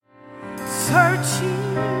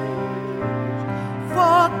searching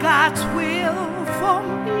for God's will for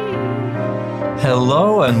me.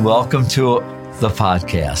 Hello and welcome to the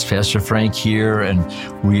podcast. Pastor Frank here, and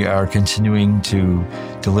we are continuing to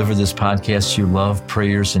deliver this podcast to you, love,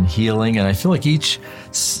 prayers, and healing. And I feel like each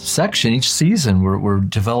section, each season, we're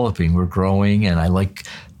developing, we're growing, and I like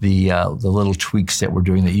the little tweaks that we're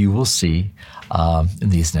doing that you will see in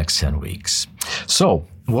these next 10 weeks. So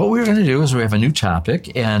what we're going to do is we have a new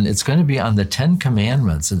topic, and it's going to be on the 10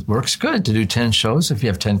 Commandments. It works good to do 10 shows if you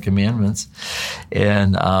have 10 Commandments.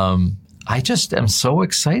 And I just am so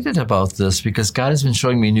excited about this because God has been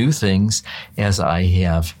showing me new things as I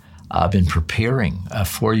have been preparing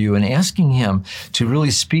for you and asking Him to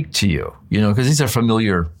really speak to you, because these are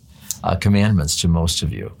familiar commandments to most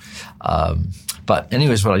of you. But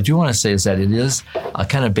anyways, what I do want to say is that it is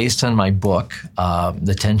kind of based on my book.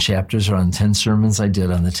 The 10 chapters are on 10 sermons I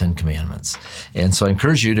did on the 10 Commandments. And so I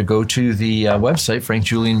encourage you to go to the website,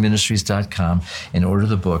 frankjulianministries.com, and order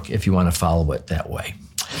the book if you want to follow it that way.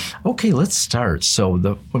 Okay, let's start. So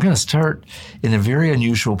we're going to start in a very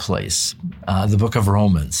unusual place, the book of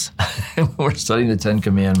Romans. We're studying the 10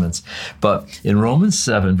 Commandments. But in Romans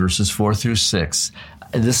 7, verses 4 through 6,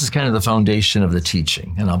 this is kind of the foundation of the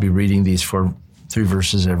teaching. And I'll be reading these 3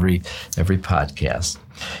 verses every podcast.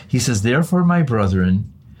 He says, "Therefore, my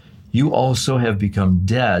brethren, you also have become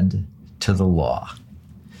dead to the law."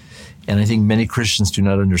 And I think many Christians do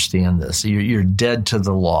not understand this. You're dead to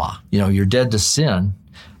the law. You're dead to sin,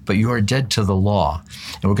 but you are dead to the law.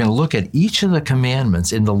 And we're going to look at each of the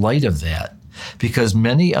commandments in the light of that, because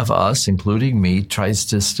many of us, including me, tries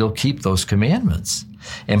to still keep those commandments.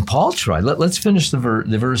 And Paul tried. Let's finish the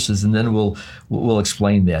verses, and then we'll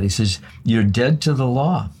explain that. He says, "You're dead to the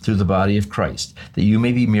law through the body of Christ, that you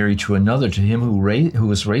may be married to another, to him who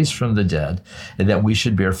was raised from the dead, and that we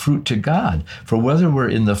should bear fruit to God. For whether we're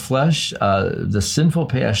in the flesh, the sinful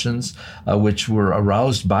passions which were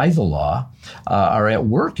aroused by the law are at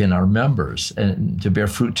work in our members, and to bear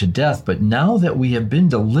fruit to death. But now that we have been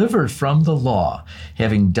delivered from the law,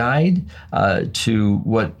 having died to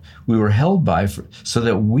what we were held by, so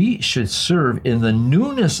that we should serve in the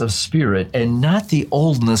newness of spirit and not the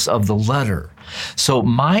oldness of the letter." So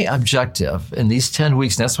my objective in these 10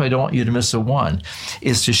 weeks, and that's why I don't want you to miss a one,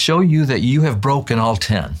 is to show you that you have broken all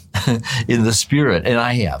 10 in the spirit, and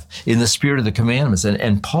I have, in the spirit of the commandments.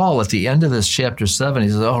 And Paul, at the end of this chapter 7, he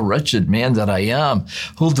says, "Oh, wretched man that I am,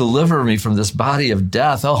 who'll deliver me from this body of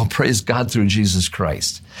death? Oh, praise God through Jesus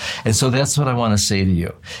Christ." And so that's what I want to say to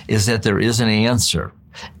you, is that there is an answer.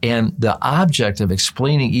 And the object of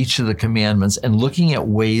explaining each of the commandments and looking at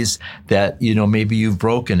ways that, maybe you've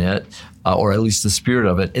broken it, or at least the spirit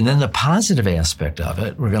of it, and then the positive aspect of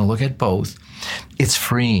it, we're going to look at both. It's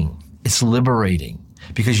freeing. It's liberating,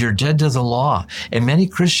 because you're dead to the law. And many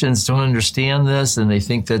Christians don't understand this, and they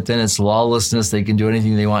think that then it's lawlessness. They can do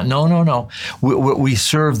anything they want. No. We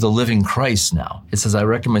serve the living Christ now. It says, "I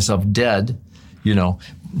reckon myself dead,"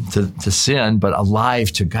 to sin, but alive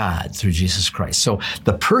to God through Jesus Christ. So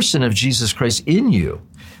the person of Jesus Christ in you,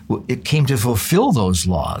 it came to fulfill those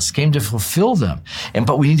laws, came to fulfill them.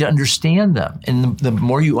 But we need to understand them. And the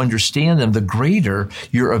more you understand them, the greater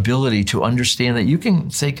your ability to understand that you can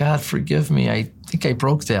say, "God, forgive me. I think I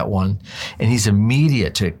broke that one." And He's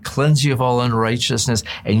immediate to cleanse you of all unrighteousness.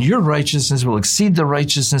 And your righteousness will exceed the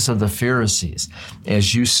righteousness of the Pharisees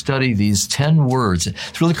as you study these 10 words.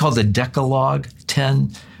 It's really called the Decalogue,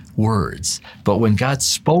 10 words. But when God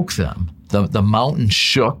spoke them, the mountain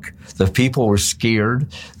shook, the people were scared,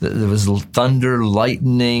 there was thunder,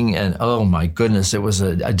 lightning, and oh my goodness, it was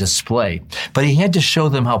a display. But He had to show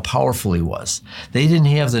them how powerful He was. They didn't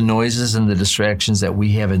have the noises and the distractions that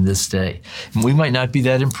we have in this day. And we might not be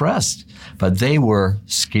that impressed, but they were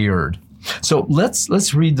scared. So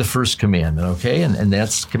let's read the first commandment, okay? And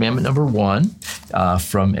that's commandment number 1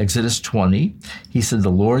 from Exodus 20. He said, "The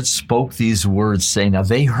Lord spoke these words, saying," now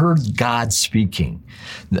they heard God speaking.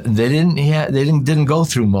 They didn't go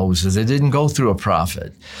through Moses. They didn't go through a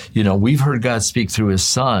prophet. We've heard God speak through His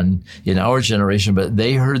Son in our generation, but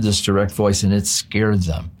they heard this direct voice, and it scared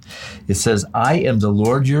them. It says, "I am the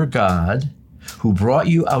Lord your God, who brought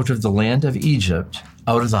you out of the land of Egypt,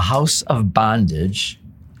 out of the house of bondage.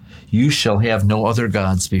 You shall have no other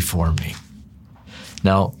gods before me."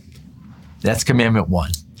 Now, that's commandment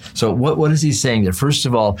 1. So what is He saying there? First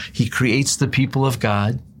of all, He creates the people of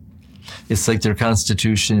God. It's like their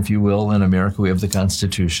constitution, if you will. In America, we have the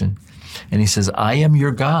Constitution. And He says, "I am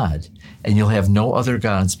your God, and you'll have no other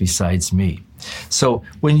gods besides me." So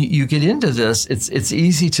when you get into this, it's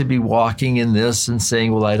easy to be walking in this and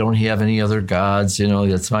saying, "Well, I don't have any other gods,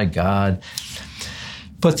 that's my God."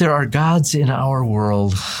 But there are gods in our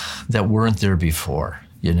world that weren't there before,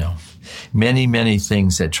 Many, many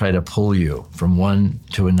things that try to pull you from one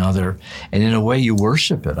to another. And in a way, you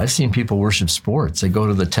worship it. I've seen people worship sports. They go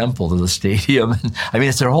to the temple, to the stadium.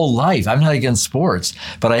 It's their whole life. I'm not against sports,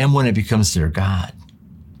 but I am when it becomes their God.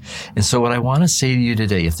 And so what I want to say to you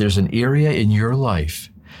today, if there's an area in your life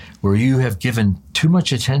where you have given too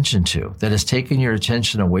much attention to, that has taken your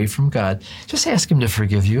attention away from God, just ask him to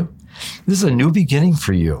forgive you. This is a new beginning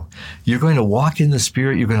for you. You're going to walk in the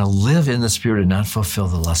Spirit. You're going to live in the Spirit and not fulfill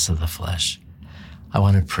the lusts of the flesh. I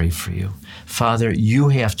want to pray for you. Father, you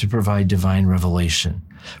have to provide divine revelation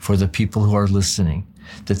for the people who are listening,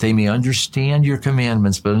 that they may understand your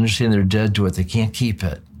commandments, but understand they're dead to it. They can't keep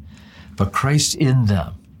it. But Christ in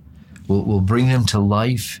them will bring them to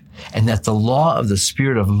life, and that the law of the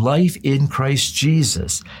Spirit of life in Christ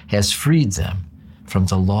Jesus has freed them from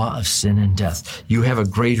the law of sin and death. You have a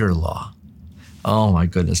greater law. Oh my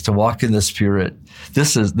goodness, to walk in the Spirit.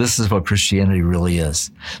 This is what Christianity really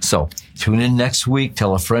is. So tune in next week.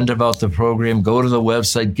 Tell a friend about the program. Go to the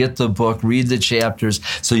website, get the book, read the chapters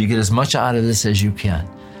so you get as much out of this as you can.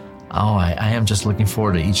 Oh, I am just looking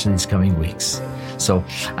forward to each of these coming weeks. So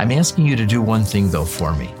I'm asking you to do one thing though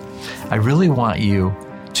for me. I really want you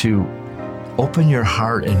to open your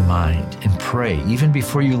heart and mind and pray even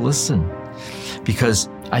before you listen, because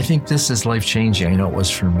I think this is life-changing. I know it was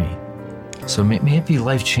for me. So may it be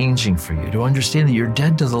life-changing for you to understand that you're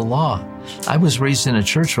dead to the law. I was raised in a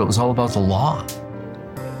church where it was all about the law.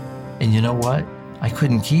 And you know what? I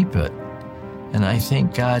couldn't keep it. And I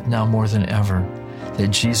thank God now more than ever that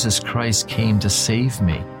Jesus Christ came to save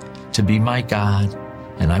me, to be my God,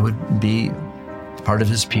 and I would be part of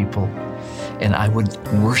his people, and I would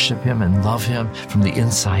worship him and love him from the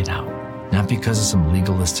inside out, not because of some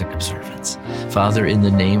legalistic observance. Father, in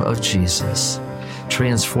the name of Jesus,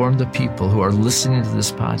 transform the people who are listening to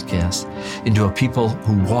this podcast into a people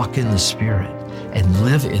who walk in the Spirit and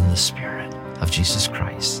live in the Spirit of Jesus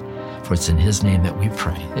Christ. For it's in his name that we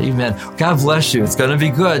pray. Amen. God bless you. It's going to be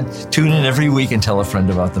good. Tune in every week and tell a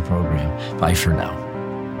friend about the program. Bye for now.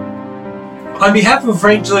 On behalf of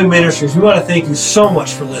Frank Gilliam Ministries, we want to thank you so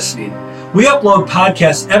much for listening. We upload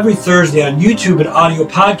podcasts every Thursday on YouTube and audio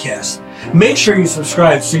podcasts. Make sure you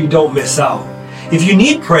subscribe so you don't miss out. If you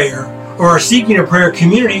need prayer or are seeking a prayer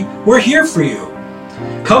community, we're here for you.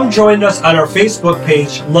 Come join us on our Facebook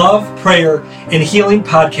page, Love, Prayer, and Healing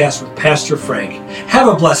Podcast with Pastor Frank. Have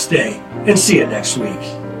a blessed day, and see you next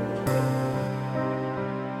week.